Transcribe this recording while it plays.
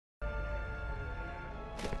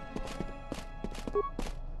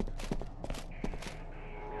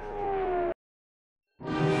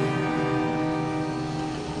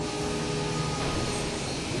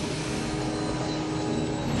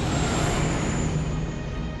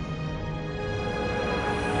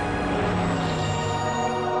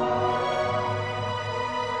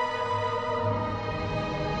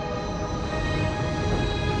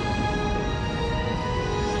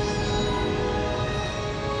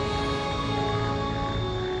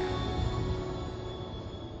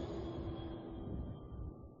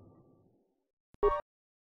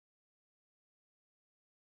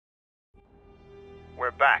We're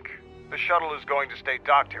back. The shuttle is going to stay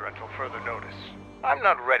docked here until further notice. I'm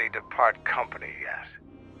not ready to part company yet.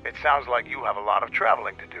 It sounds like you have a lot of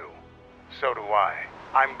traveling to do. So do I.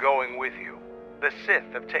 I'm going with you. The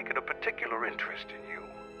Sith have taken a particular interest in you,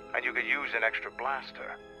 and you could use an extra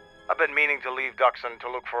blaster. I've been meaning to leave Dxun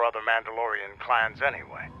to look for other Mandalorian clans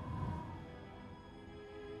anyway.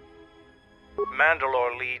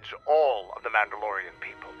 Mandalore leads all of the Mandalorian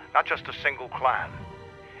people, not just a single clan.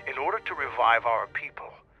 In order to revive our people,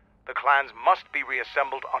 the clans must be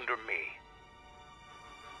reassembled under me.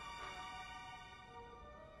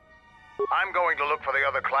 I'm going to look for the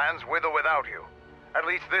other clans with or without you. At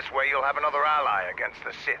least this way you'll have another ally against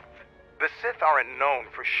the Sith. The Sith aren't known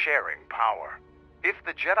for sharing power. If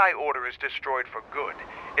the Jedi Order is destroyed for good,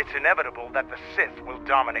 it's inevitable that the Sith will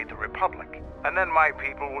dominate the Republic, and then my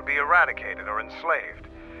people will be eradicated or enslaved.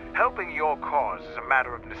 Helping your cause is a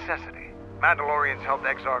matter of necessity. Mandalorians helped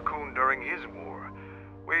Exar Kun during his war.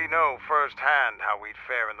 We know firsthand how we'd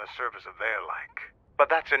fare in the service of their like. But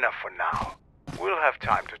that's enough for now. We'll have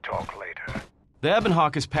time to talk later. The Ebon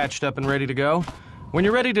Hawk is patched up and ready to go. When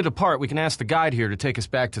you're ready to depart, we can ask the guide here to take us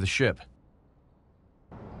back to the ship.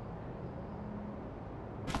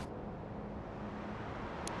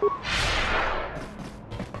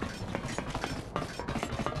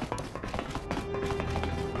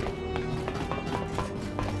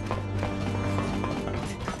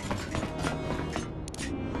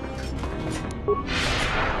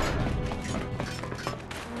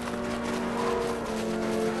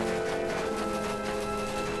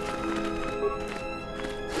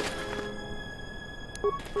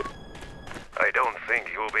 I don't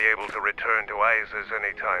think you'll be able to return to Isis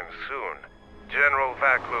anytime soon. General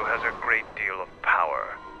Vaklu has a great deal of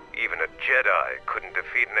power. Even a Jedi couldn't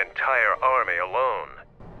defeat an entire army alone.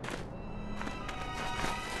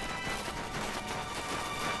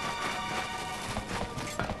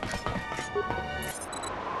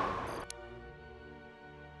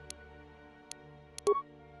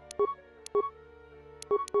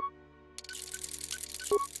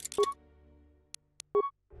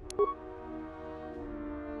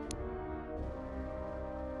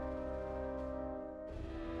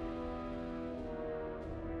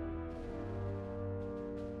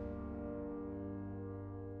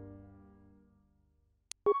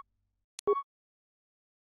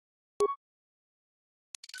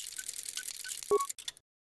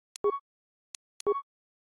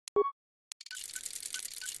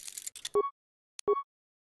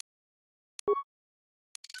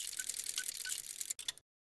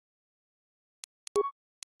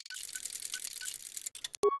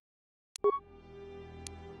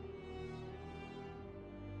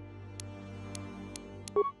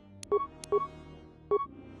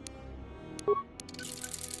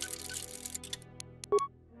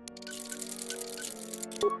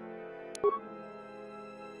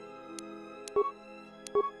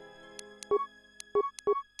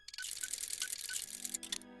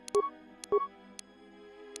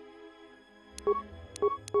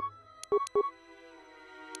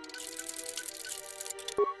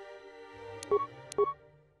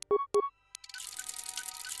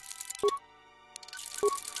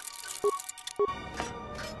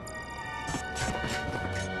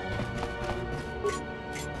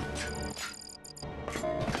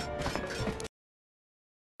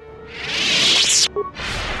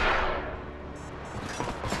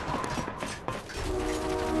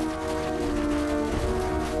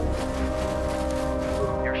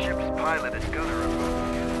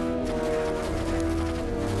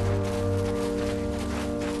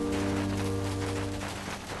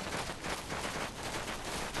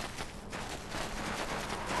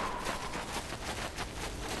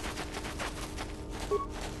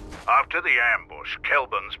 After the ambush,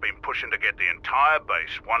 Kelban's been pushing to get the entire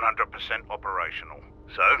base 100% operational.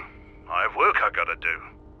 So, I have work I gotta do.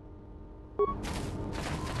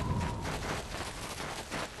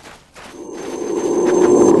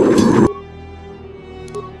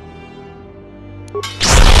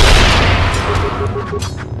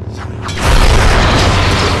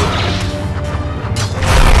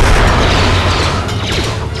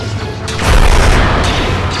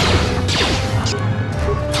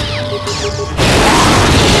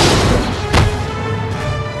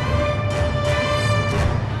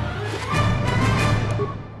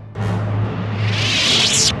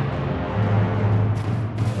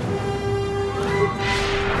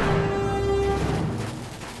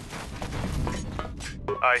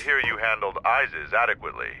 hear you handled Isis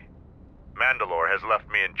adequately. Mandalore has left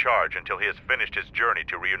me in charge until he has finished his journey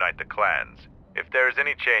to reunite the clans. If there's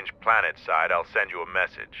any change planet side, I'll send you a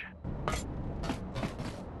message.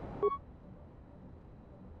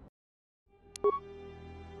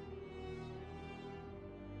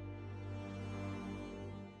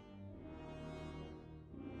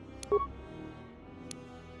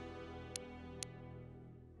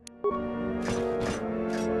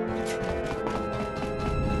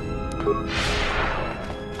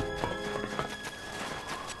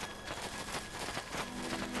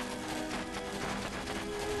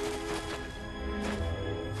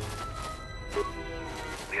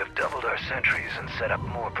 We have doubled our sentries and set up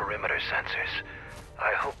more perimeter sensors.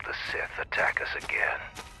 I hope the Sith attack us again.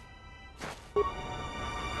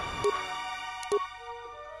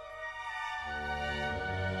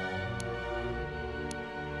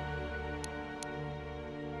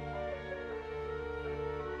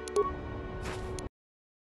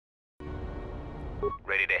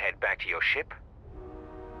 Ready to head back to your ship?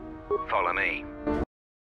 Follow me.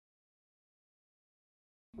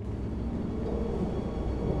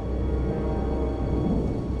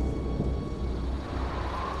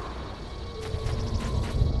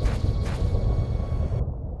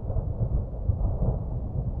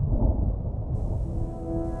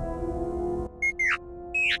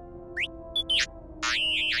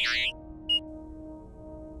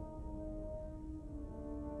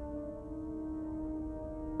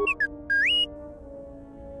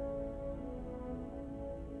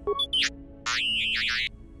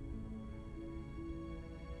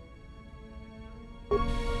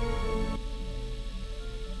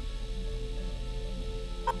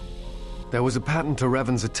 There was a pattern to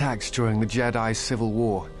Revan's attacks during the Jedi Civil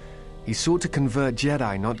War. He sought to convert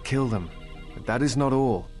Jedi, not kill them. But that is not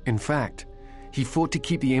all. In fact, he fought to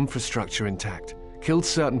keep the infrastructure intact, killed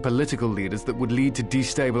certain political leaders that would lead to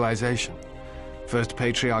destabilization. First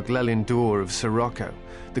Patriarch Lelin Dur of Sirocco,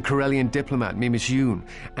 the Corellian diplomat Dxun,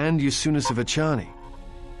 and Yusunis of Achani.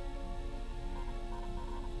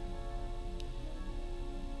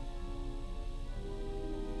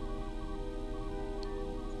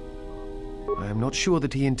 I am not sure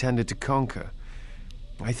that he intended to conquer.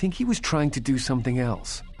 I think he was trying to do something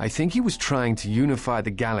else. I think he was trying to unify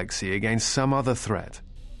the galaxy against some other threat.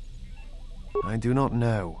 I do not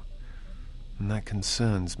know, and that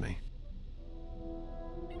concerns me.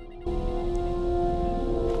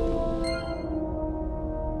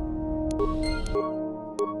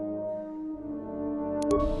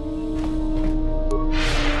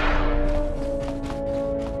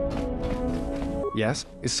 Yes?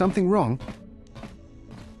 Is something wrong?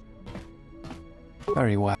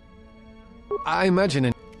 Very well. I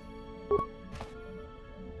imagine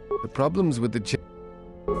the problems with the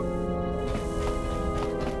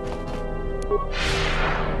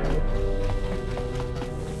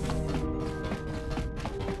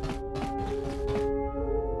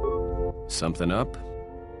Something up?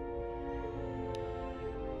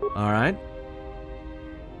 All right.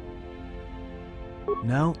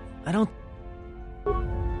 No, I don't.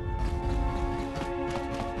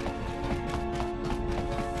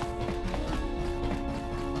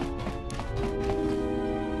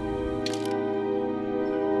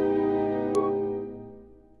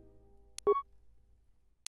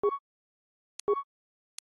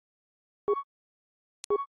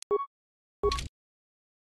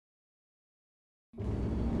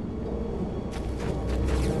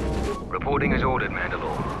 Reporting as ordered,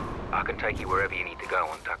 Mandalore. I can take you wherever you need to go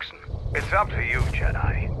on Dxun. It's up to you,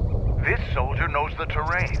 Jedi. This soldier knows the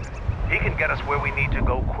terrain. He can get us where we need to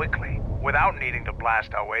go quickly, without needing to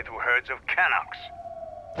blast our way through herds of Canucks.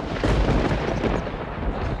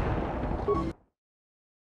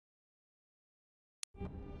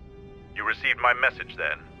 You received my message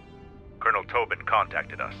then? Colonel Tobin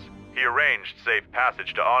contacted us. He arranged safe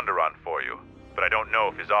passage to Onderon for you, but I don't know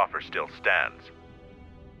if his offer still stands.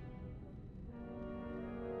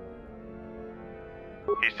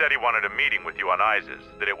 He said he wanted a meeting with you on Isis,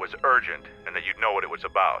 that it was urgent, and that you'd know what it was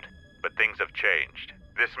about. But things have changed.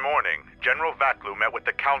 This morning, General Vaklu met with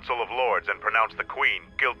the Council of Lords and pronounced the Queen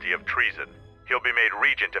guilty of treason. He'll be made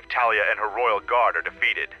regent if Talia and her royal guard are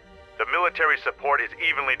defeated. The military support is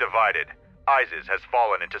evenly divided. Isis has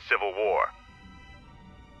fallen into civil war.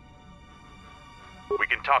 We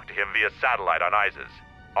can talk to him via satellite on Isis.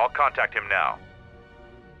 I'll contact him now.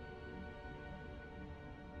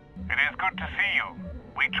 It is good to see you.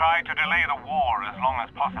 We tried to delay the war as long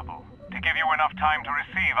as possible, to give you enough time to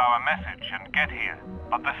receive our message and get here.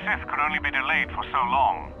 But the Sith could only be delayed for so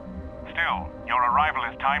long. Still, your arrival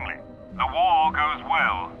is timely. The war goes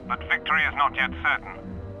well, but victory is not yet certain.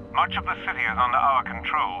 Much of the city is under our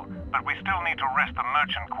control, but we still need to wrest the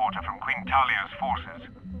merchant quarter from Queen Talia's forces.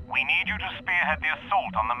 We need you to spearhead the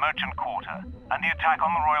assault on the merchant quarter and the attack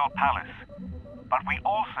on the royal palace. But we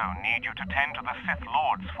also need you to tend to the Sith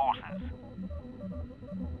Lord's forces.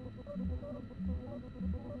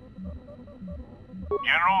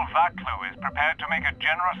 General Vaklu is prepared to make a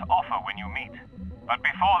generous offer when you meet. But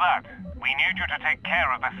before that, we need you to take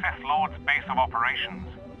care of the Sith Lord's base of operations.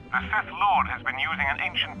 The Sith Lord has been using an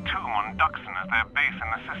ancient tomb on Dxun as their base in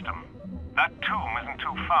the system. That tomb isn't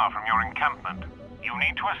too far from your encampment. You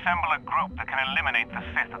need to assemble a group that can eliminate the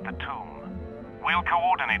Sith at the tomb. We'll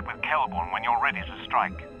coordinate with Kelborn when you're ready to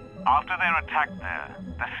strike. After they're attacked there,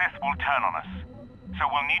 the Sith will turn on us.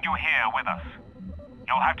 So we'll need you here with us.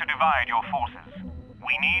 You'll have to divide your forces.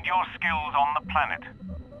 We need your skills on the planet.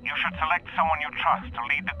 You should select someone you trust to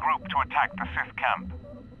lead the group to attack the Sith camp.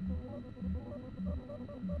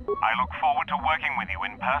 I look forward to working with you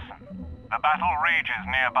in person. The battle rages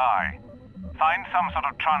nearby. Find some sort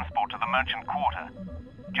of transport to the merchant quarter.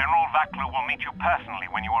 General Vaklu will meet you personally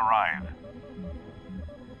when you arrive.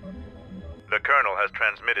 The Colonel has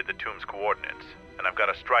transmitted the tomb's coordinates, and I've got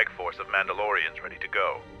a strike force of Mandalorians ready to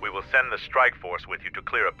go. We will send the strike force with you to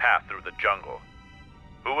clear a path through the jungle.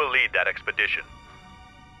 Who will lead that expedition?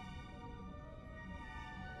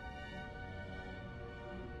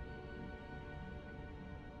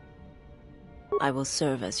 I will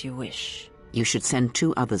serve as you wish. You should send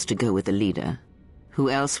 2 others to go with the leader. Who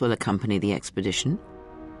else will accompany the expedition?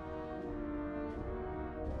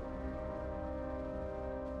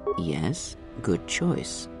 Yes, good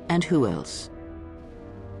choice. And who else?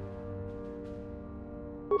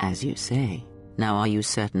 As you say. Now are you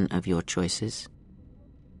certain of your choices?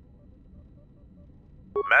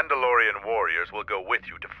 Mandalorian warriors will go with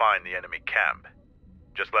you to find the enemy camp.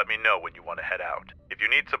 Just let me know when you want to head out. If you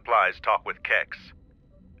need supplies, talk with Kex.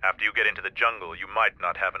 After you get into the jungle, you might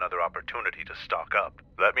not have another opportunity to stock up.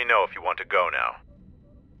 Let me know if you want to go now.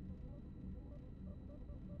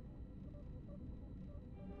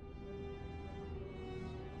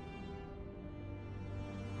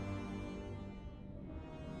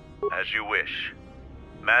 As you wish.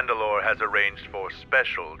 Mandalore has arranged for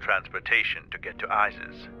special transportation to get to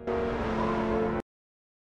Isis.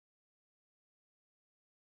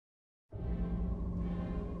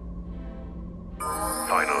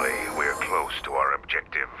 Finally, we're close to our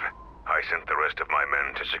objective. I sent the rest of my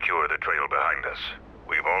men to secure the trail behind us.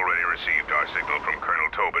 We've already received our signal from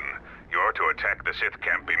Colonel Tobin. You're to attack the Sith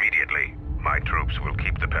camp immediately. My troops will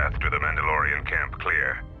keep the path to the Mandalorian camp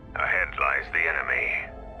clear. Ahead lies the enemy.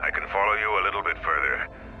 I can follow you a little bit further,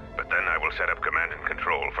 but then I will set up command and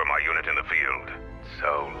control for my unit in the field.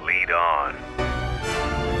 So lead on.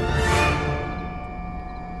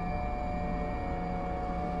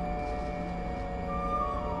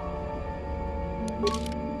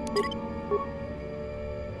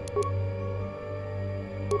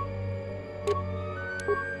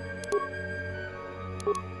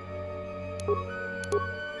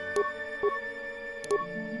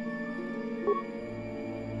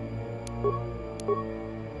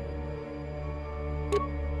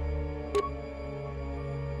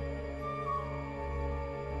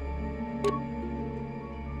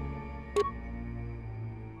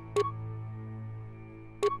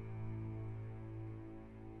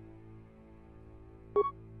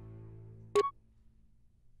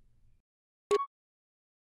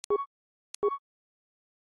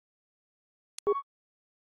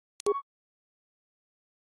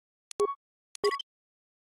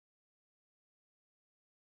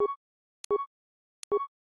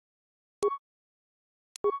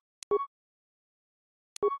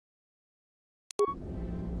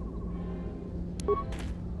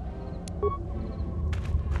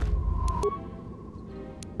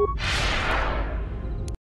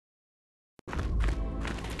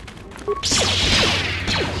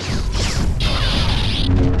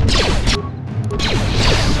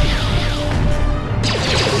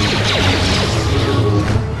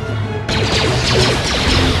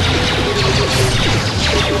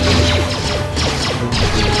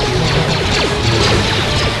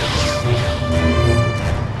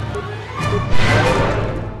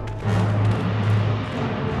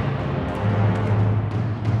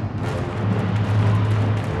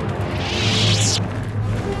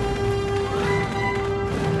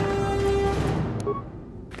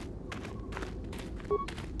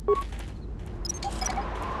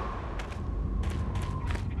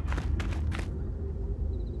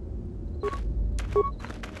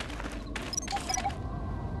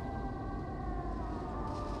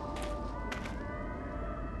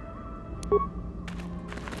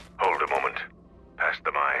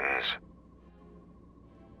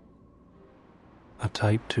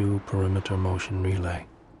 Type 2 perimeter motion relay.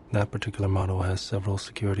 That particular model has several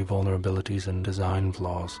security vulnerabilities and design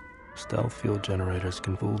flaws. Stealth field generators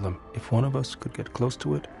can fool them. If one of us could get close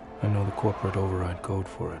to it, I know the corporate override code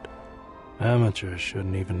for it. Amateurs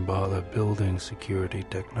shouldn't even bother building security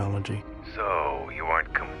technology. So, you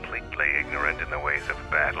aren't completely ignorant in the ways of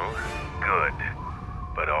battle? Good.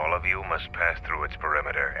 But all of you must pass through its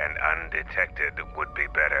perimeter, and undetected would be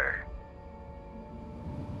better.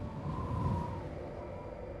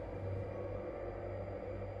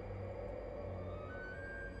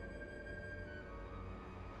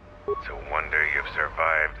 It's a wonder you've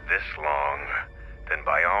survived this long. Then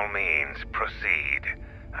by all means, proceed.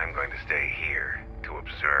 I'm going to stay here to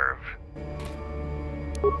observe.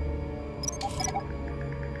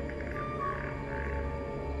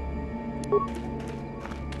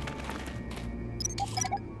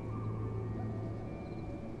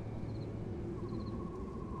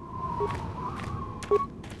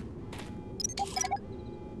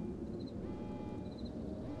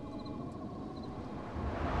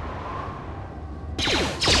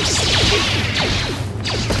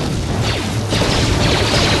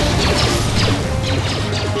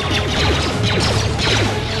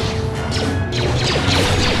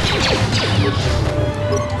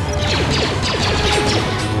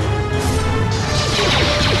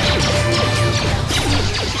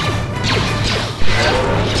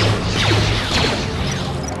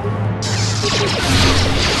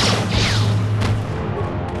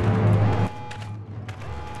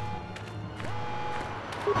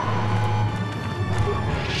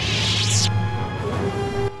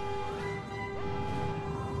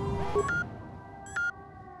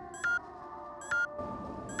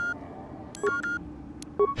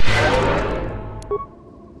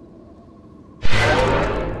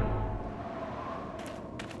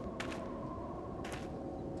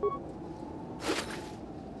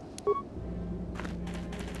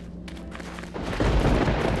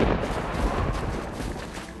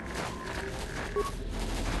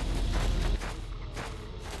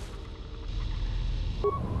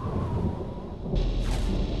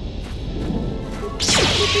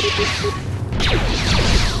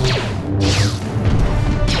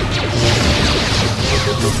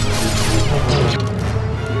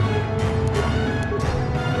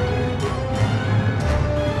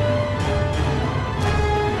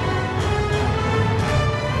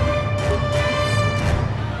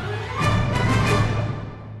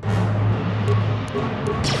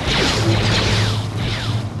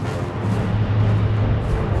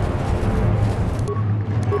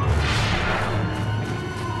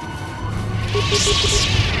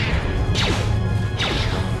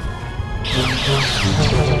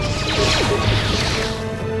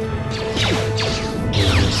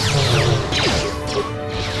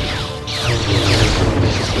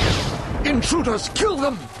 Intruders, kill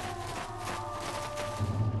them!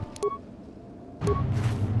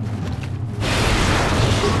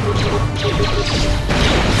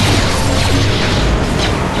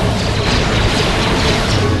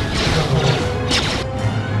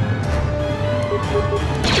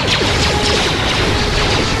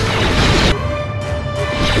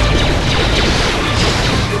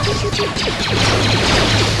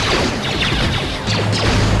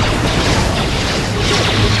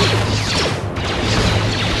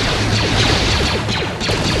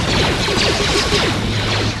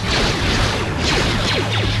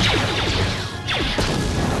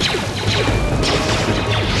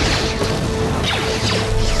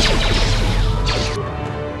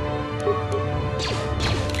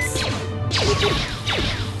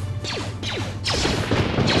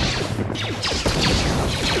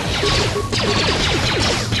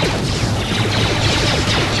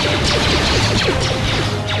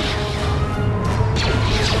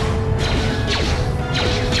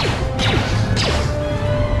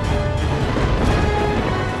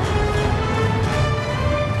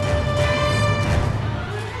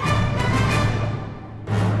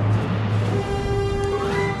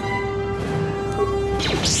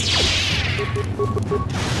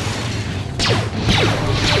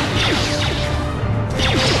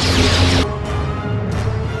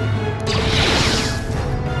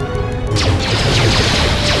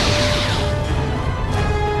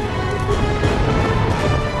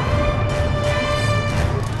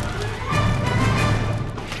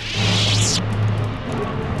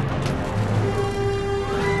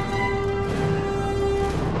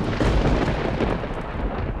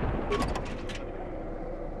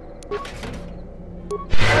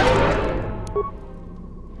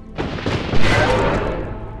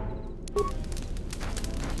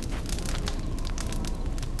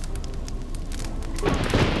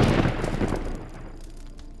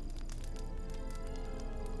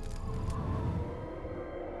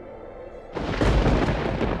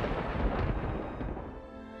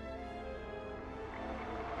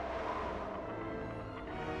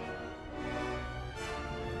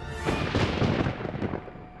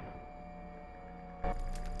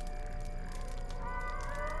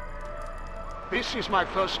 This is my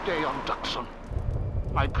first day on Dxun.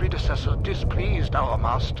 My predecessor displeased our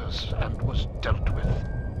masters and was dealt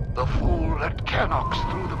with. The fool let Canox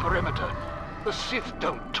through the perimeter. The Sith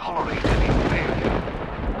don't tolerate any failure.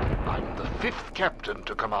 I'm the 5th captain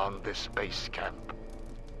to command this base camp.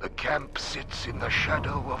 The camp sits in the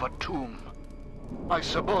shadow of a tomb. My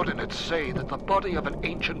subordinates say that the body of an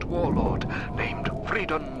ancient warlord named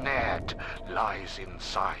Naad lies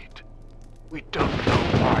inside. We don't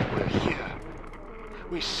know why we're here.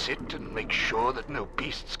 We sit and make sure that no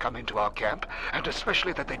beasts come into our camp, and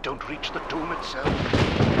especially that they don't reach the tomb itself.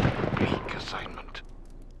 Bleak assignment.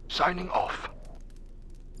 Signing off.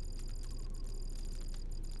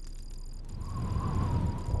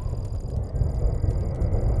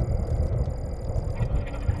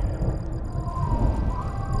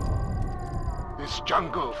 This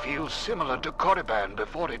jungle feels similar to Korriban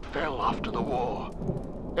before it fell after the war.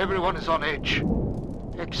 Everyone is on edge.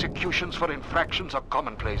 Executions for infractions are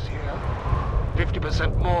commonplace here.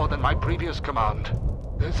 50% more than my previous command.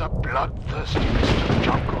 There's a bloodthirstiness to the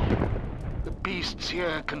jungle. The beasts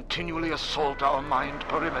here continually assault our mined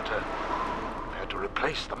perimeter. We've had to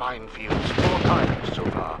replace the minefields 4 times so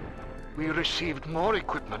far. We received more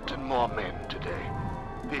equipment and more men today.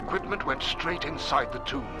 The equipment went straight inside the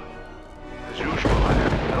tomb. As usual, I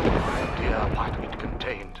have no idea what it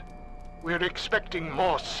contained. We're expecting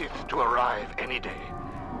more Sith to arrive any day.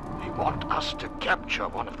 They want us to capture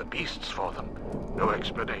one of the beasts for them. No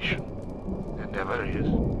explanation. There never is.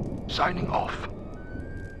 Signing off.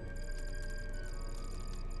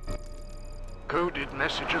 Coded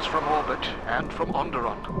messages from orbit and from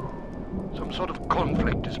Onderon. Some sort of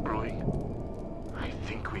conflict is brewing. I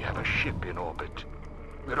think we have a ship in orbit.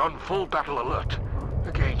 We're on full battle alert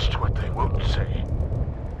against what they won't say.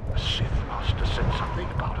 The Sith Master said something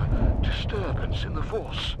about a disturbance in the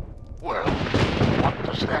Force. Well, what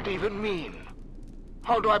does that even mean?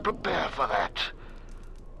 How do I prepare for that?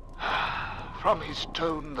 From his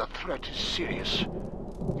tone, the threat is serious.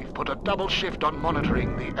 We've put a double shift on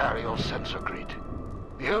monitoring the aerial sensor grid.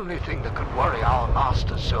 The only thing that could worry our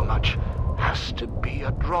masters so much has to be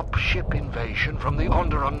a drop ship invasion from the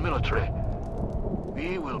Onderon military.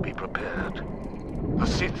 We will be prepared. The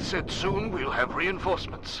Sith said soon we'll have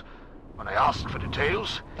reinforcements. When I asked for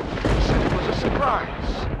details, he said it was a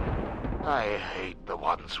surprise. I hate the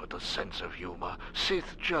ones with a sense of humor.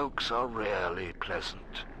 Sith jokes are rarely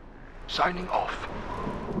pleasant. Signing off.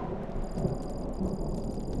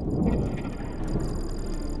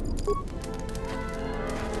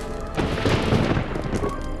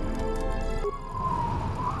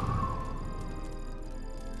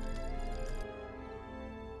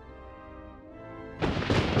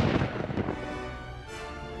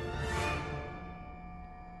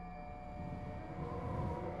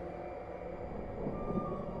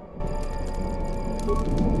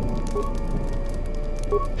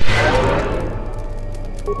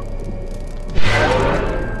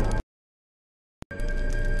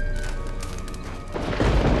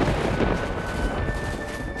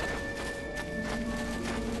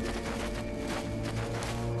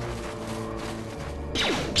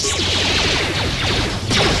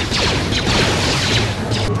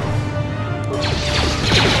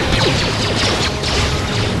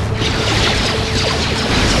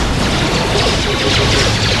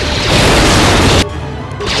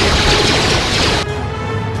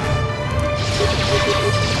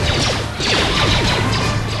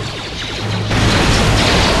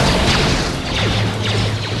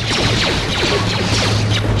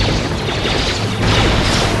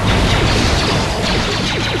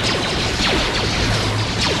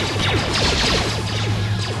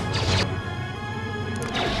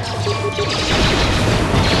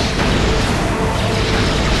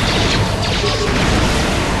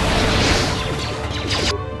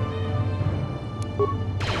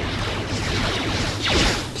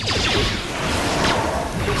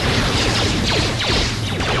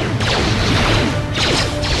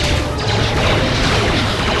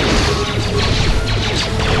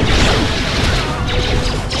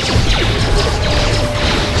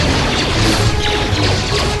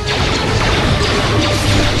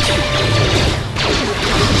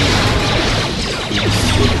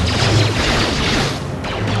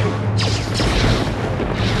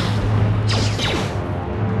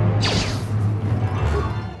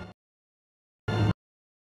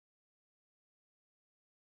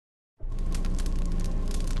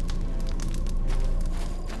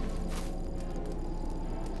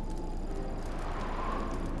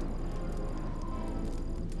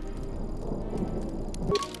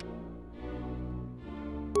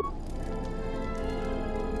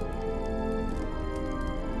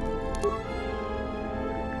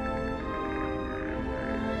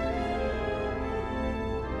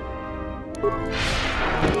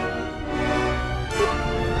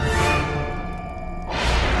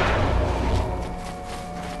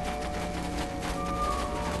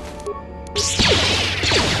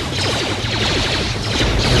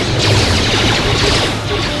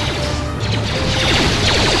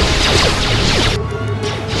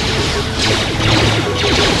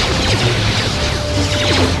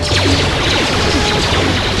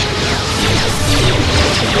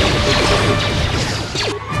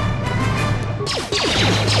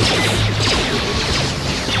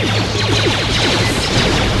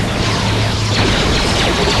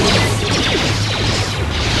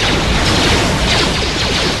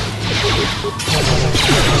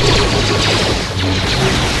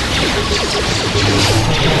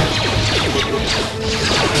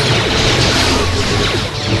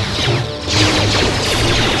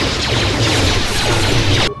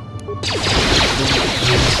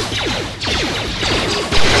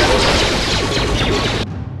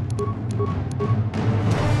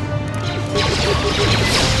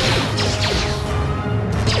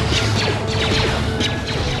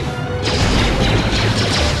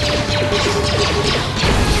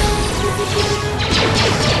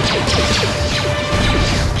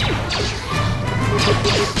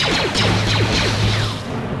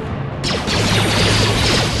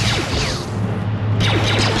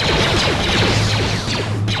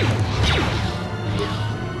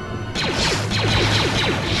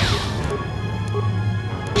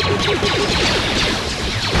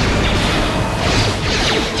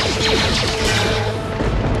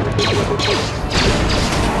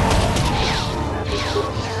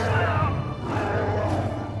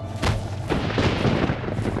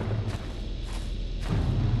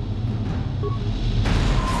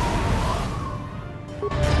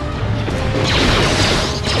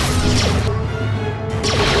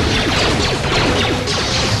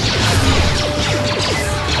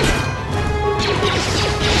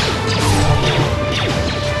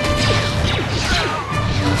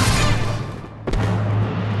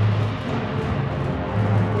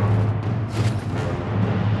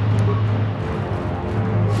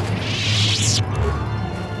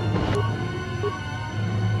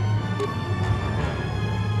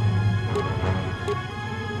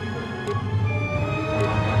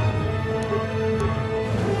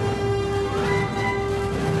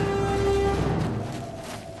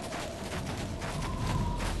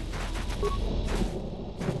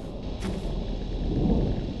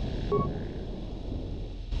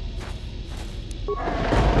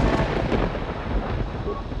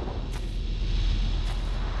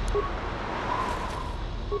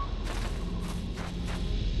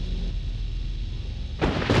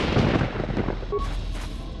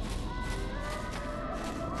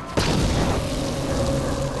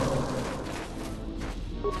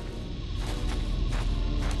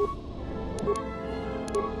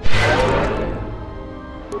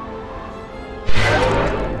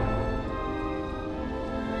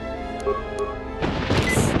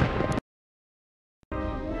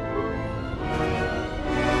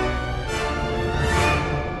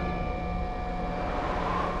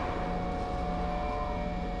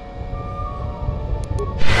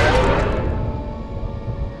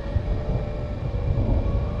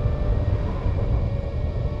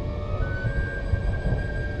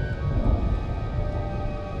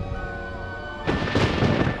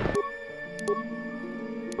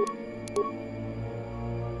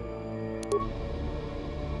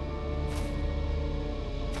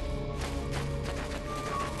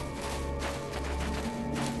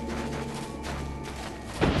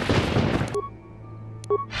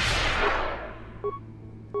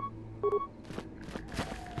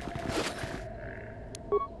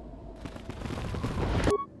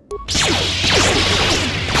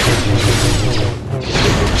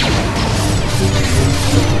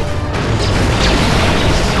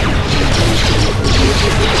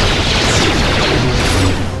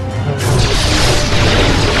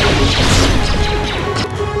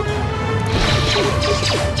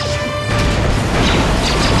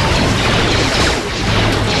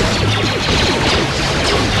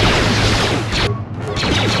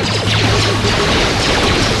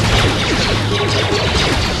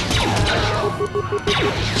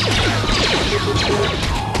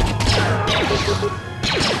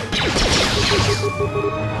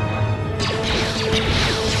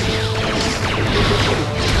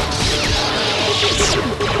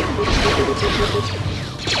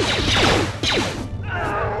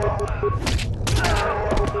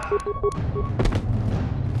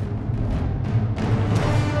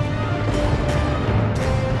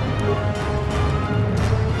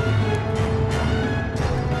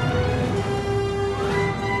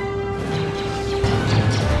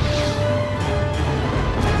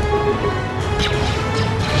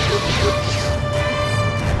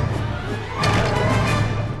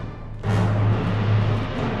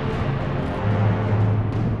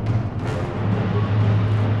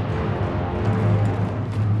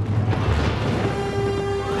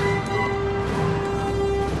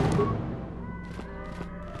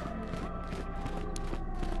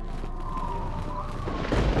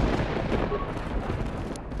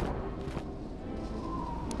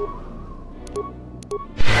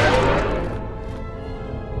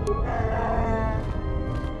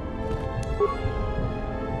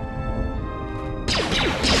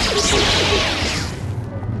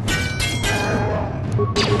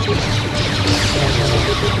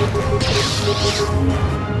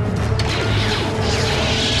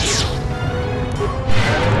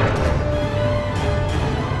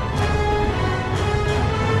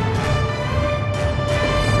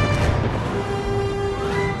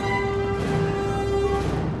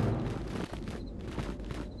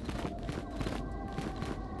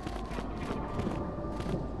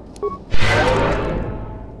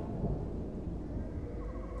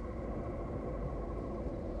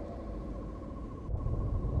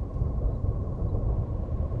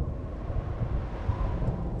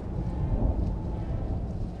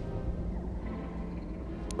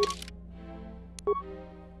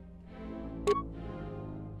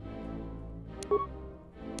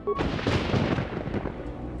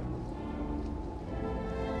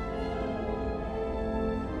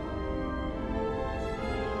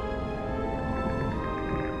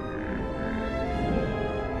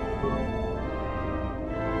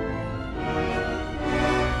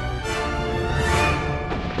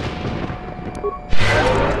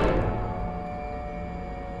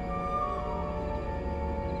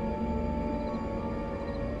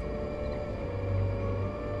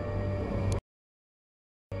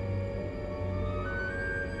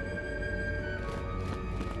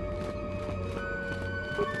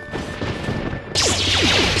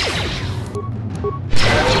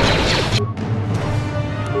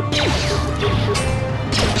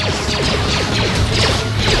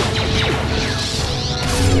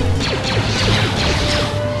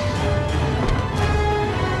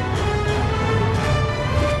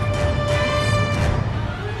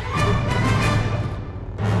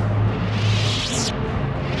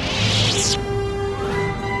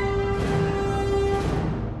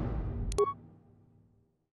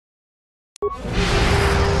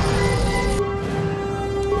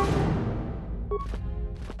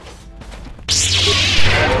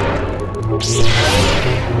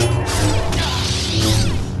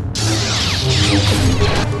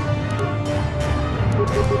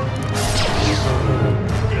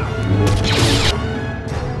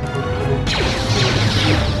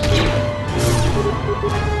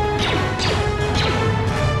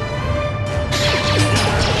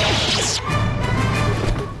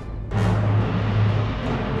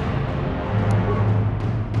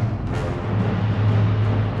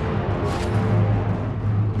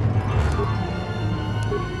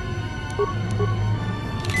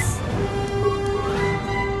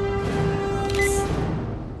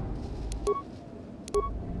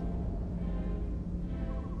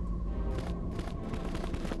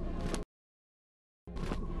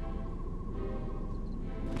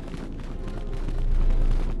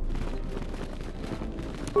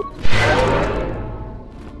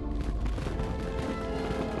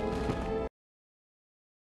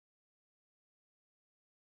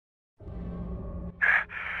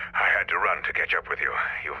 To catch up with you.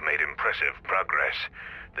 You've made impressive progress.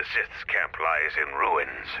 The Sith's camp lies in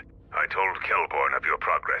ruins. I told Kelborn of your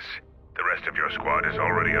progress. The rest of your squad is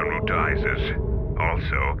already en route to Isis.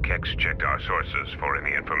 Also, Kex checked our sources for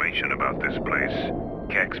any information about this place.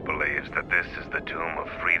 Kex believes that this is the tomb of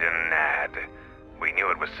Frida Naad. We knew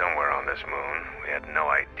it was somewhere on this moon. We had no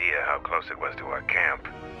idea how close it was to our camp.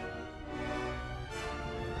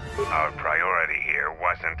 Our priority here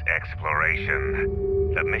wasn't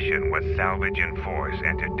exploration. The mission was salvage in force,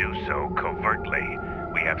 and to do so covertly.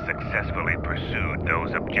 We have successfully pursued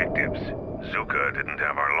those objectives. Zuka didn't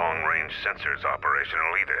have our long-range sensors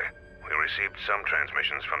operational either. We received some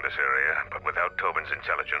transmissions from this area, but without Tobin's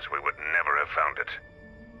intelligence, we would never have found it.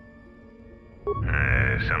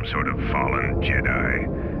 Some sort of fallen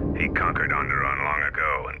Jedi. He conquered Onderon long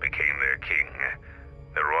ago and became their king.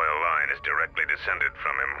 The royal line is directly descended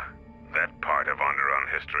from him. That part of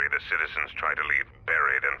Onderon history the citizens try to leave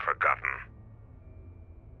buried and forgotten.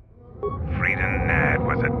 Frida Naad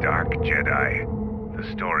was a dark Jedi.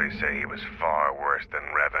 The stories say he was far worse than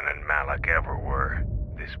Revan and Malak ever were.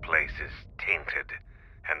 This place is tainted,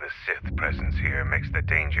 and the Sith presence here makes the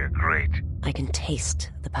danger great. I can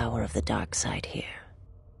taste the power of the dark side here.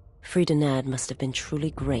 Frida Naad must have been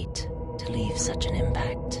truly great to leave such an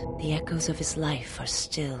impact. The echoes of his life are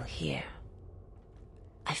still here.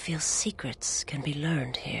 I feel secrets can be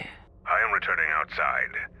learned here. I am returning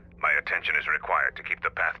outside. My attention is required to keep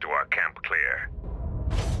the path to our camp clear.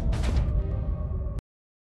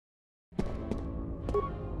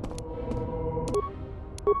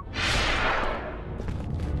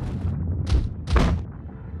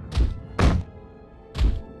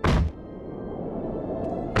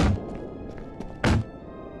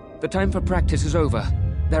 The time for practice is over.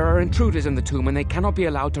 There are intruders in the tomb and they cannot be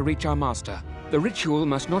allowed to reach our master. The ritual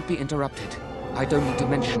must not be interrupted. I don't need to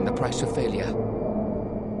mention the price of failure.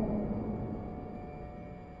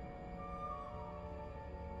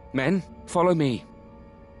 Men, follow me.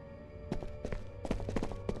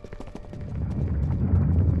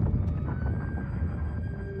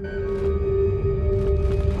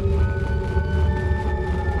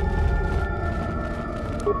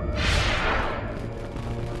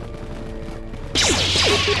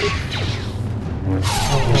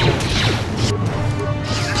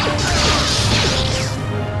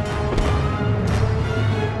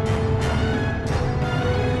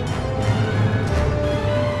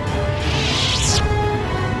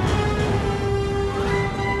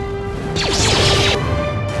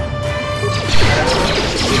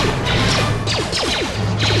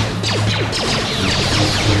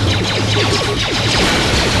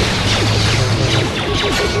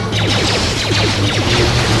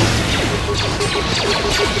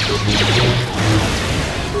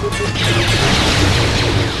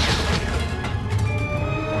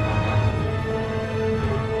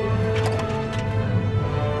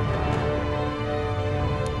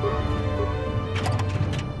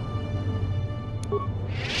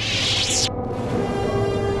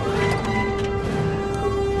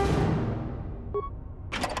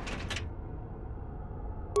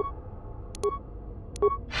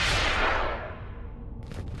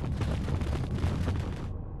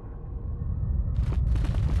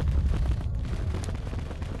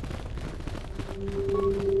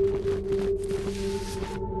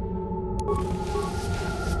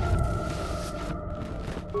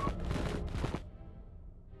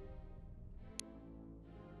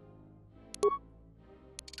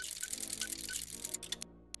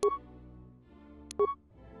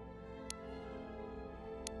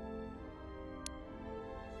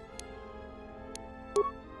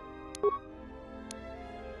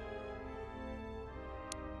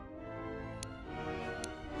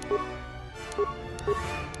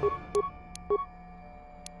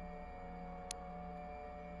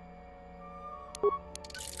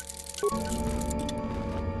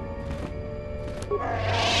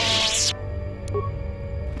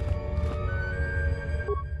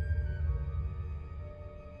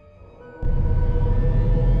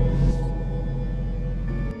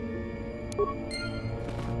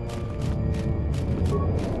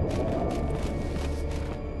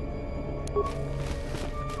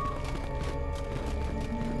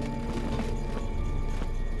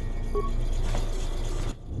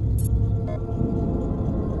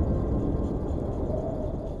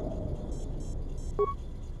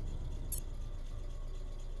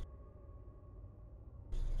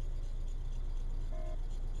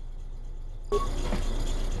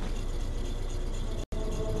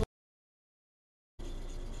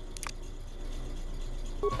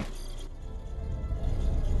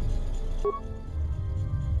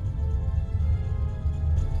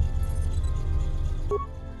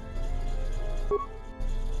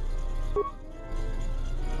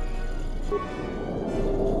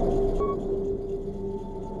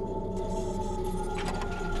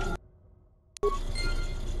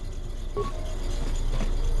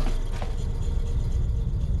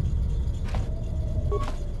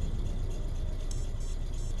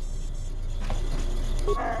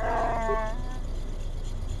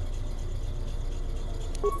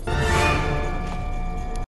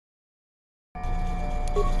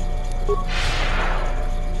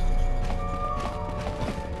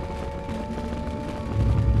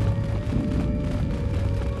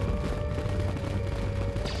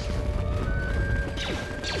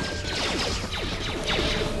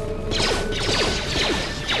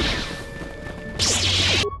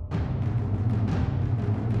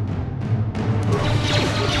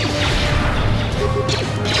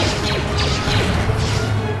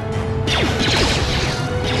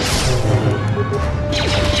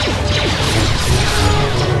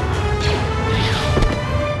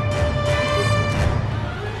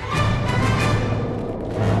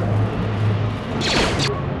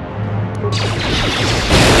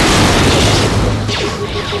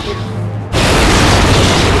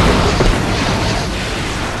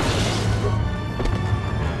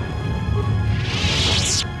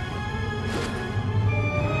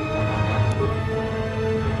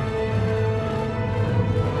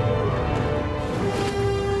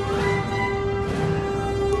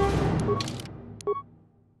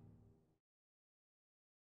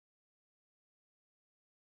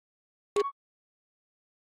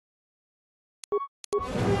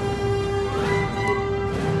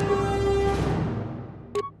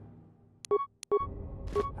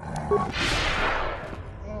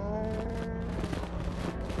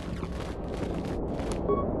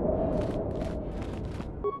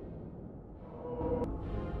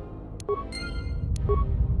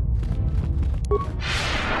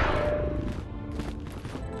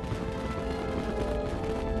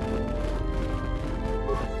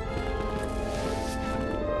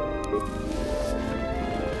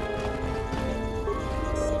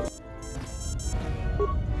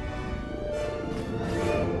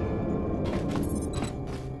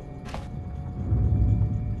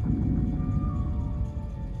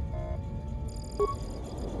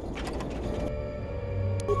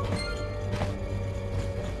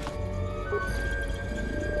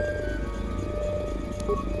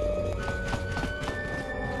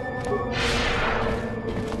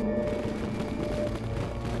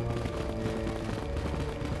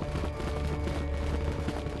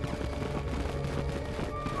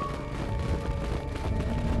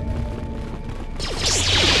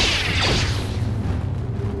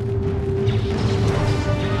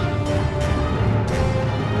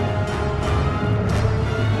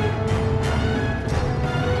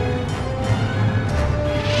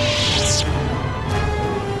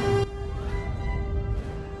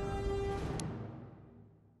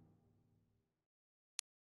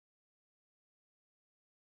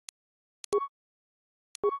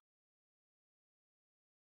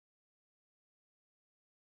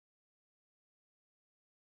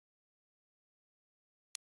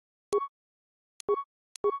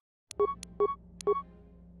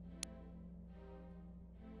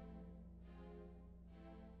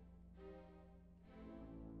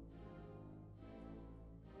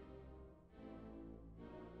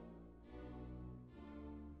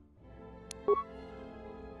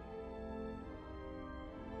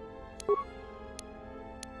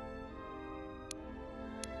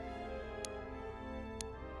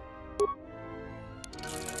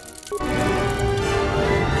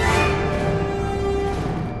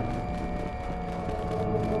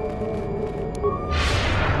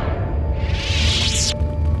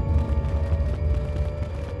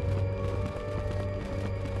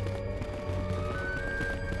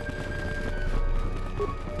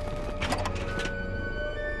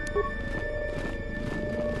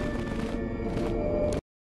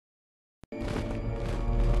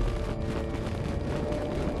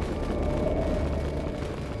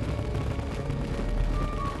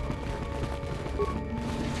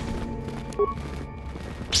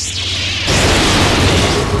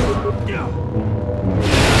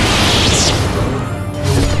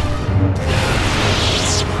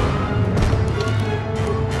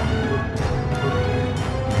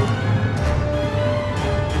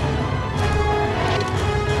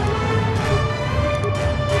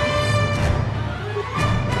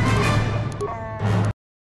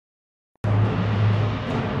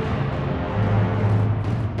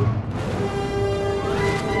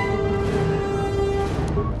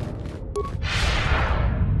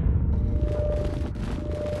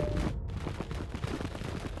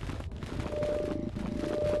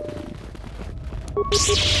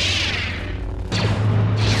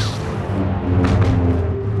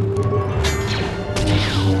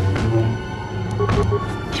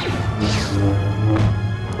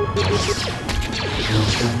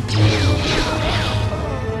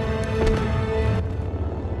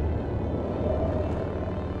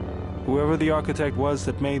 Whoever the architect was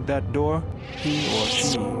that made that door, he or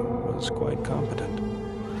she was quite competent.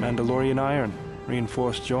 Mandalorian iron,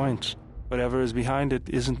 reinforced joints. Whatever is behind it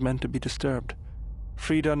isn't meant to be disturbed.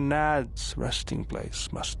 Frida Naad's resting place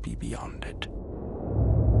must be beyond it.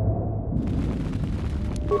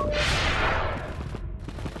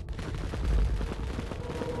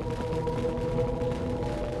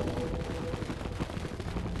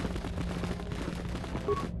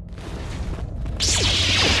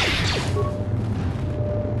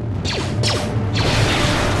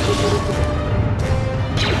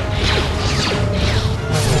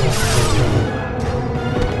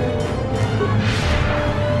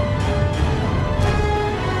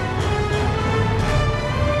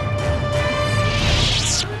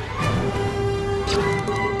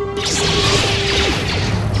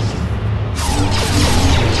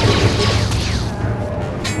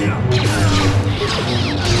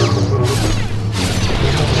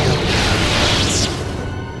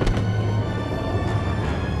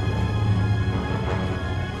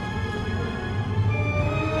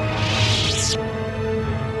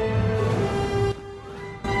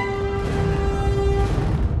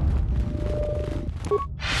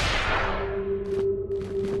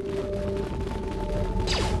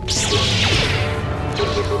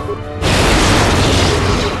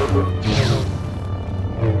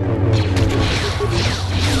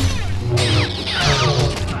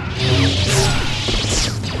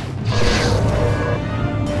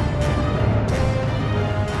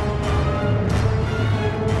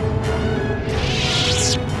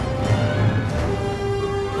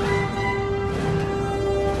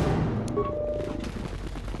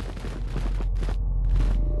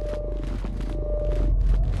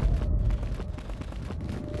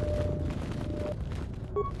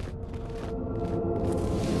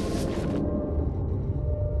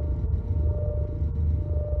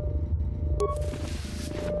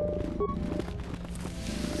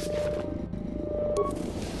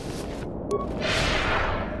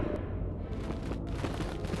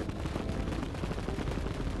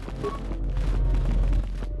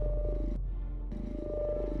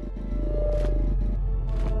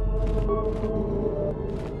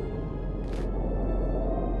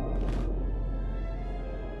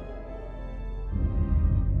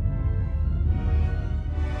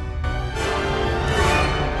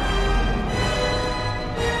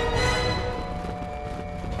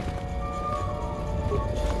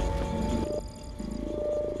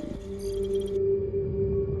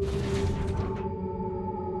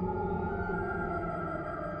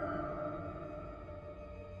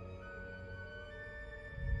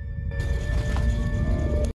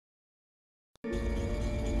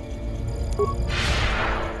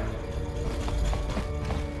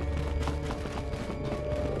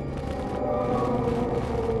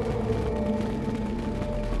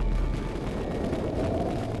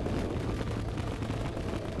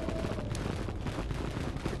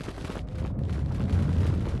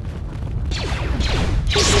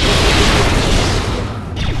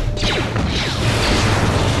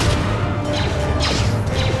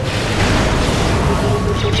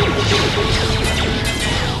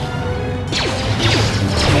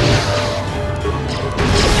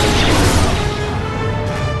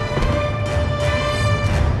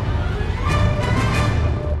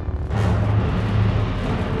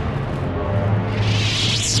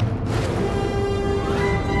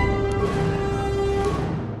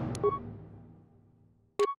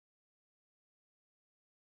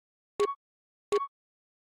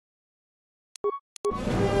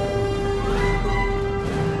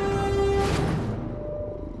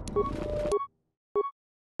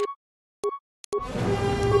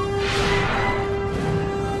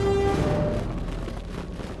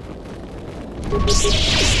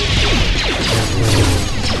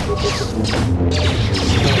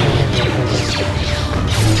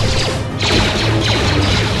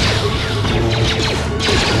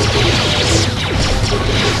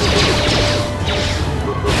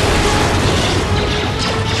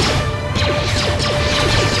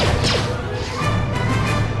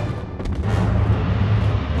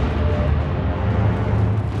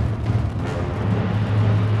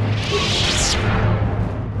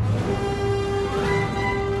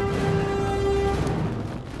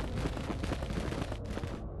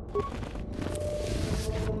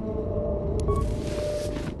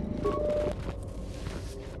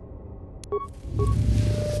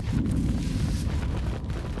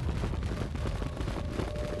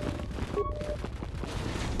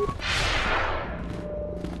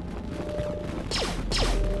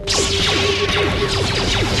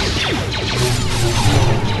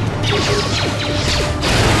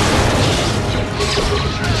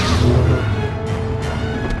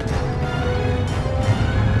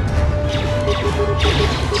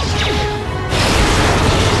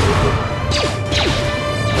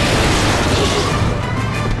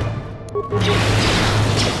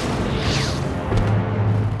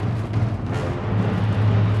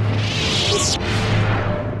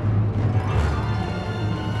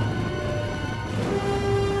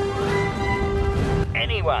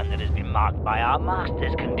 Anyone that has been marked by our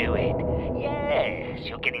masters can do it. Yes,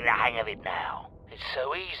 you're getting the hang of it now. It's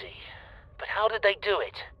so easy. But how did they do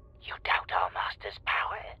it? You doubt our masters'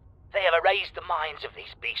 power? They have erased the minds of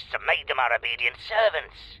these beasts and made them our obedient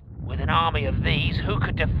servants. With an army of these, who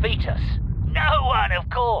could defeat us? No one, of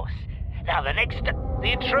course. Now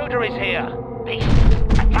the intruder is here. Beast,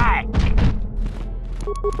 attack!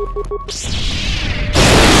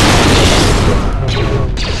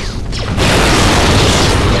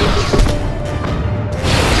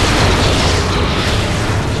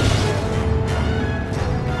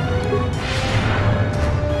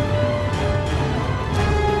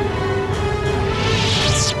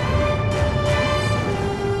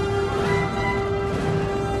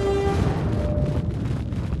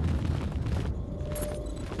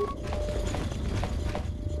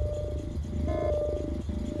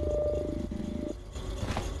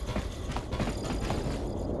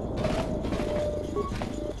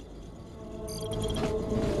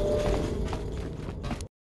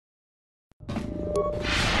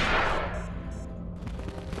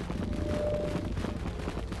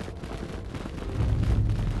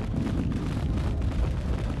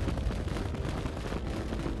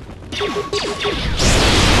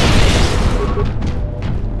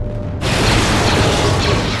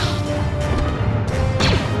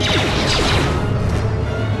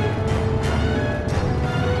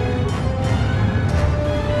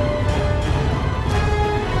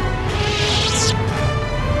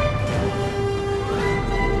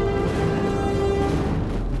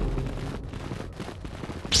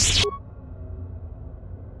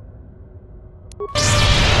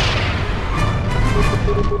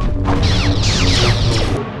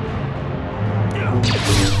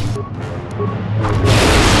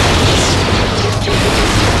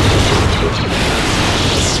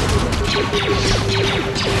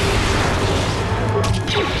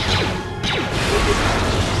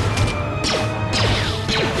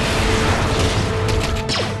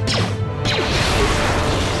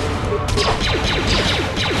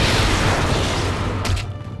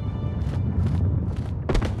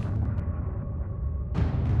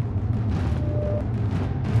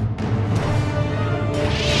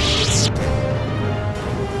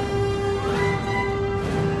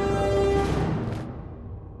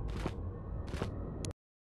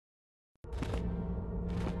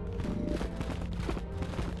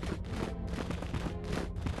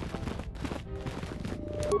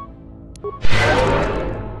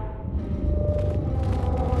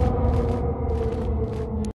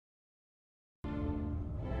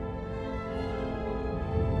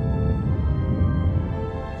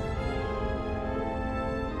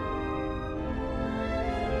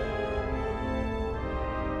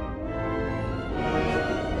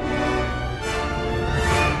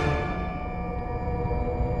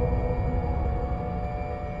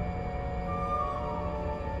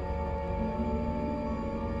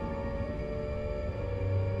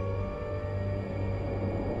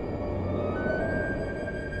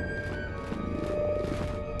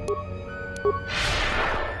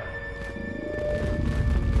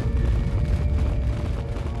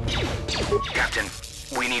 Captain,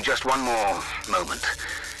 we need just one more moment.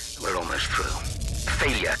 We're almost through.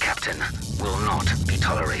 Failure, Captain, will not be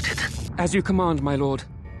tolerated. As you command, my lord.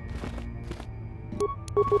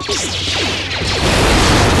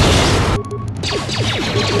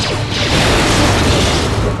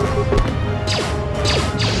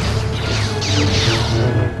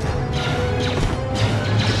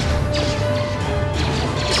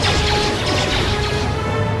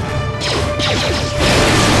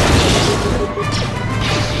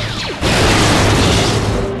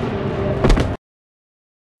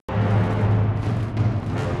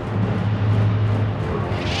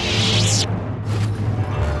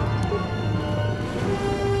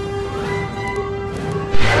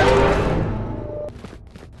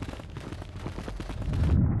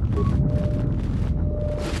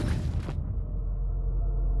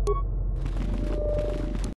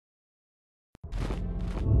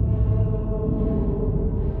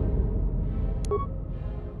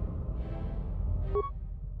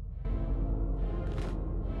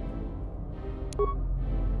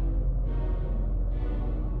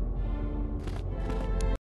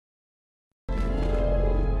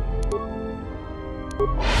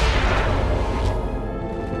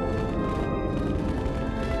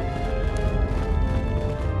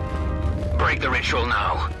 Break the ritual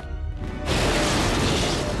now.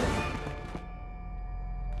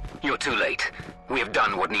 You're too late. We have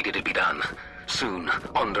done what needed to be done. Soon,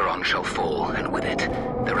 Onderon shall fall, and with it,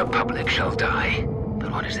 the Republic shall die.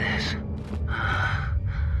 But what is this?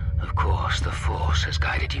 Of course, the Force has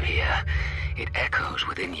guided you here. It echoes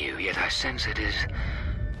within you, yet I sense it is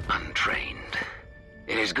untrained.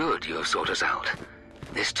 It is good you have sought us out.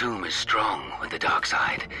 This tomb is strong with the dark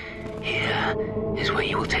side. Here is where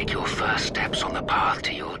you will take your first steps on the path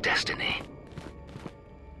to your destiny.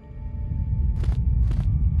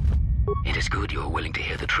 It is good you are willing to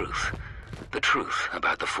hear the truth. The truth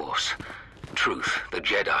about the Force. Truth the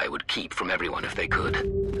Jedi would keep from everyone if they could.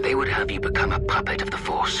 They would have you become a puppet of the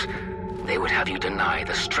Force. They would have you deny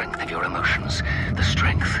the strength of your emotions, the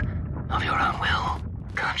strength of your own will.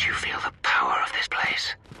 Can't you feel the power of this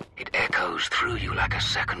place? It echoes through you like a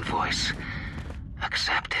second voice.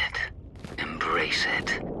 Accept it. Embrace it.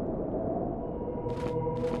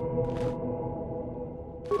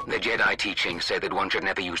 The Jedi teachings say that one should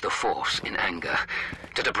never use the Force in anger.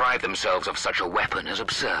 To deprive themselves of such a weapon is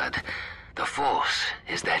absurd. The Force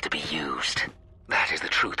is there to be used. That is the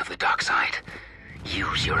truth of the dark side.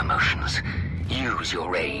 Use your emotions. Use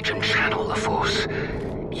your rage and channel the Force.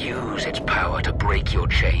 Use its power to break your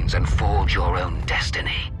chains and forge your own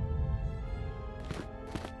destiny.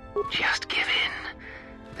 Just give in.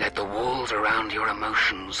 Let the walls around your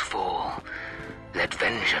emotions fall. Let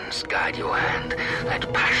vengeance guide your hand.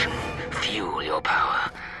 Let passion fuel your power.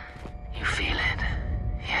 You feel it?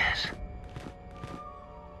 Yes.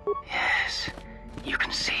 Yes. You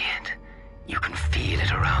can see it. You can feel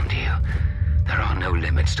it around you. There are no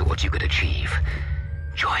limits to what you could achieve.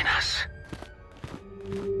 Join us.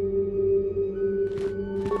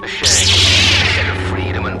 A shame. Instead of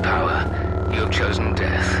freedom and power, you have chosen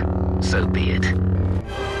death. So be it.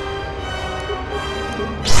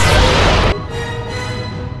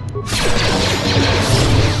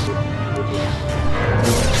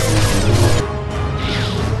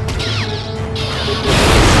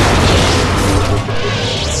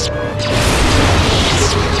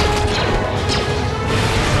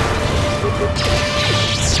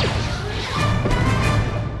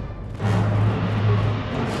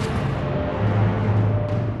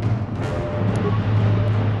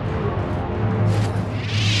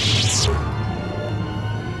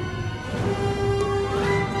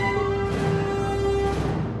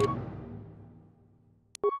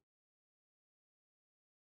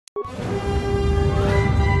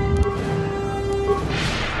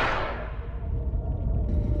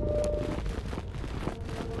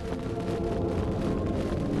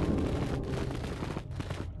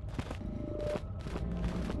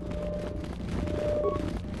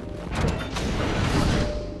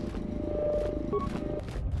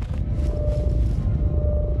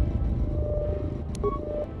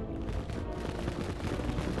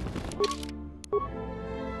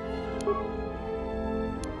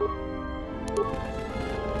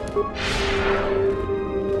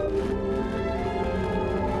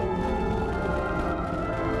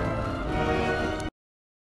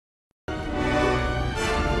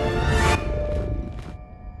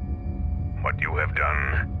 What you have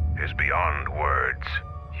done is beyond words.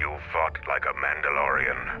 You fought like a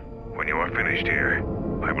Mandalorian. When you are finished here,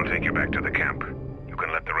 I will take you back to the camp. You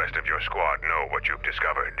can let the rest of your squad know what you've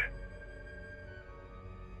discovered.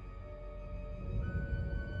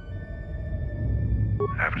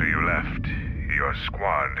 After you left, your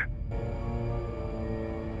squad...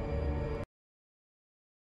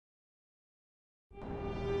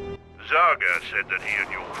 Zaga said that he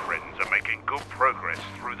and your friends are making good progress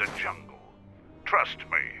through the jungle. Trust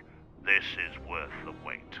me, this is worth the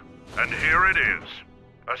wait. And here it is.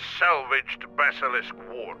 A salvaged Basilisk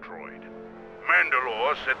war droid.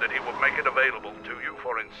 Mandalore said that he would make it available to you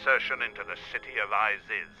for insertion into the city of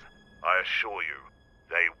Iziz. I assure you,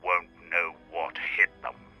 they won't know what hit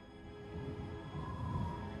them.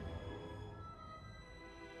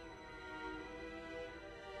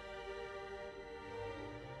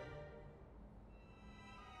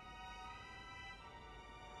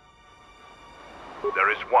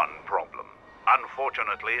 There is one problem.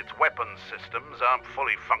 Unfortunately, its weapons systems aren't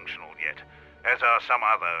fully functional yet, as are some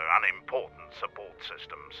other unimportant support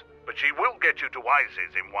systems. But she will get you to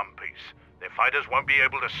Iziz in one piece. Their fighters won't be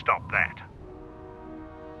able to stop that.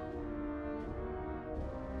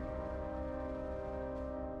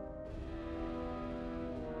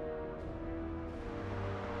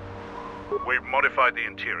 We've modified the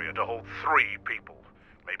interior to hold 3 people.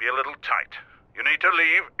 Maybe a little tight. You need to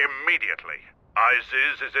leave immediately.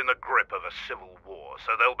 Iziz is in the grip of a civil war,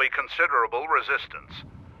 so there'll be considerable resistance.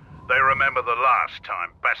 They remember the last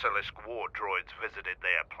time Basilisk war droids visited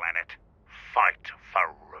their planet. Fight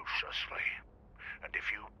ferociously. And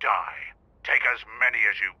if you die, take as many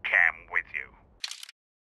as you can with you.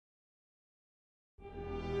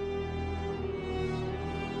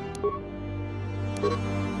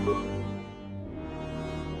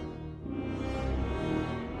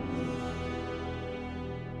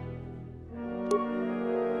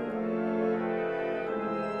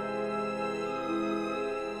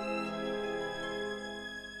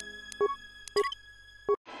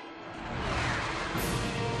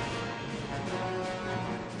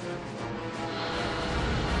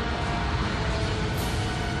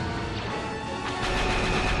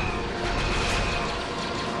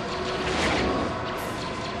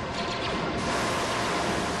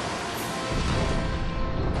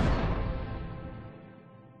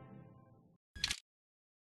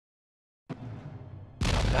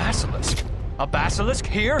 A basilisk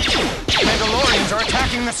here? Mandalorians are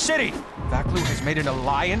attacking the city! Vaklu has made an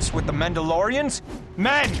alliance with the Mandalorians?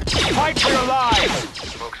 Men, fight for your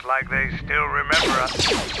lives! Looks like they still remember us.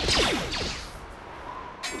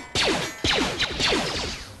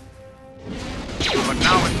 But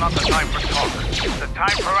now is not the time for talk. It's the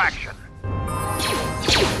time for action.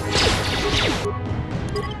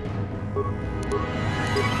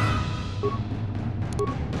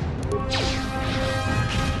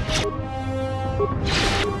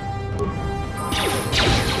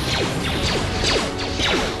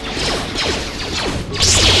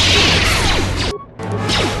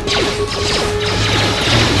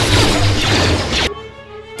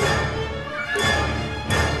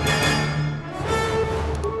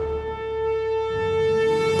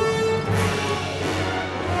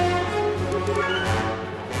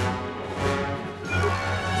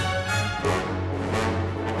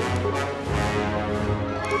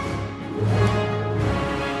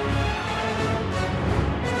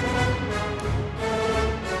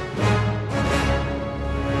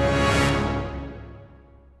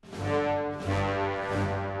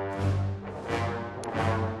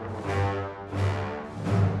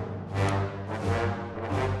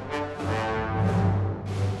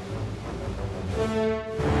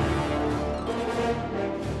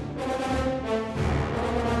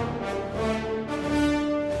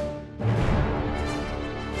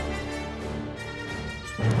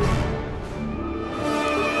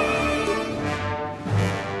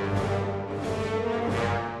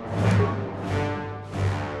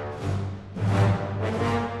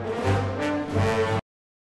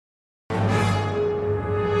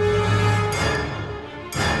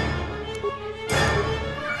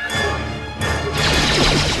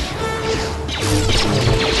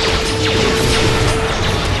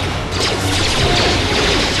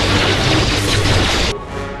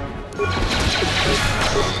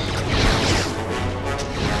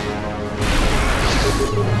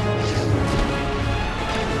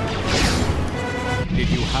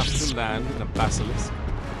 Basilisk.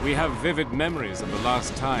 We have vivid memories of the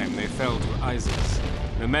last time they fell to Iziz.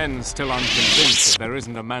 The men still aren't convinced that there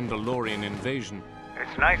isn't a Mandalorian invasion.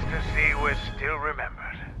 It's nice to see we're still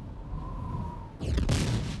remembered.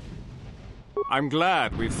 I'm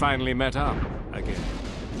glad we've finally met up again.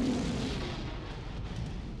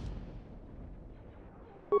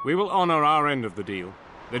 We will honor our end of the deal.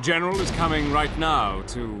 The General is coming right now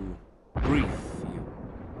to brief you.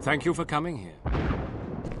 Thank you for coming here.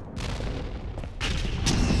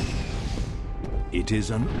 It is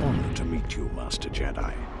an honor to meet you, Master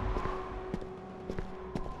Jedi.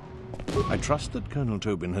 I trust that Colonel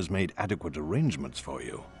Tobin has made adequate arrangements for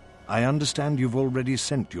you. I understand you've already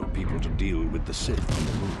sent your people to deal with the Sith on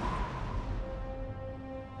the moon.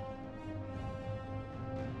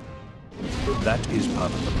 That is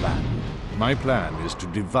part of the plan. My plan is to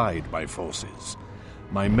divide my forces.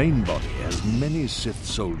 My main body has many Sith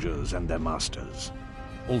soldiers and their masters.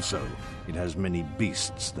 Also, it has many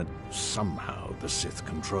beasts that somehow the Sith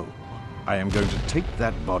control. I am going to take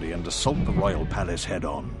that body and assault the royal palace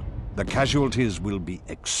head-on. The casualties will be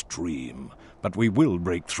extreme, but we will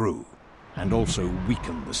break through, and also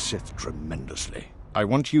weaken the Sith tremendously. I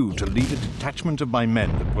want you to lead a detachment of my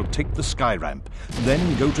men that will take the sky ramp,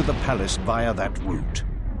 then go to the palace via that route.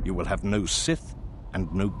 You will have no Sith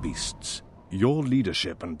and no beasts. Your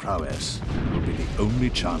leadership and prowess will be the only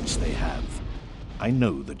chance they have. I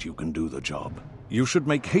know that you can do the job. You should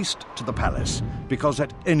make haste to the palace, because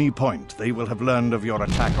at any point they will have learned of your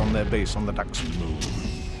attack on their base on the Dxun moon.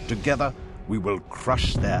 Together, we will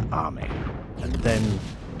crush their army, and then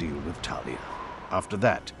deal with Talia. After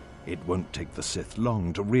that, it won't take the Sith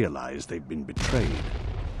long to realize they've been betrayed.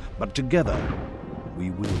 But together,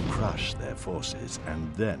 we will crush their forces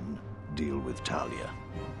and then deal with Talia.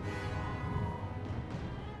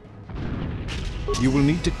 You will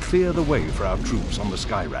need to clear the way for our troops on the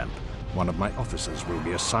sky ramp. One of my officers will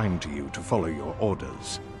be assigned to you to follow your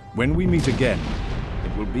orders. When we meet again,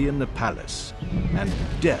 it will be in the palace, and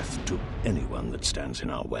death to anyone that stands in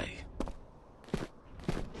our way.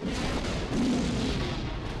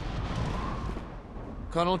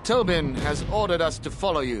 Colonel Tobin has ordered us to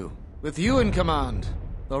follow you. With you in command,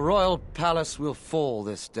 the royal palace will fall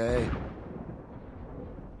this day.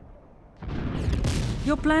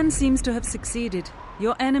 Your plan seems to have succeeded.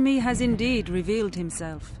 Your enemy has indeed revealed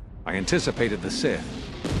himself. I anticipated the Sith.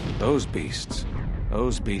 Those beasts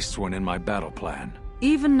weren't in my battle plan.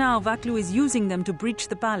 Even now, Vaklu is using them to breach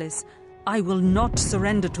the palace. I will not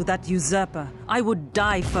surrender to that usurper. I would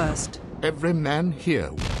die first. Every man here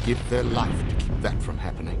would give their life to keep that from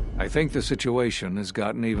happening. I think the situation has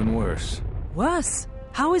gotten even worse. Worse?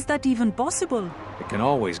 How is that even possible? It can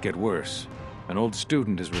always get worse. An old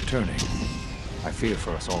student is returning. I fear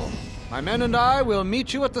for us all. My men and I will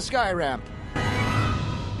meet you at the sky ramp.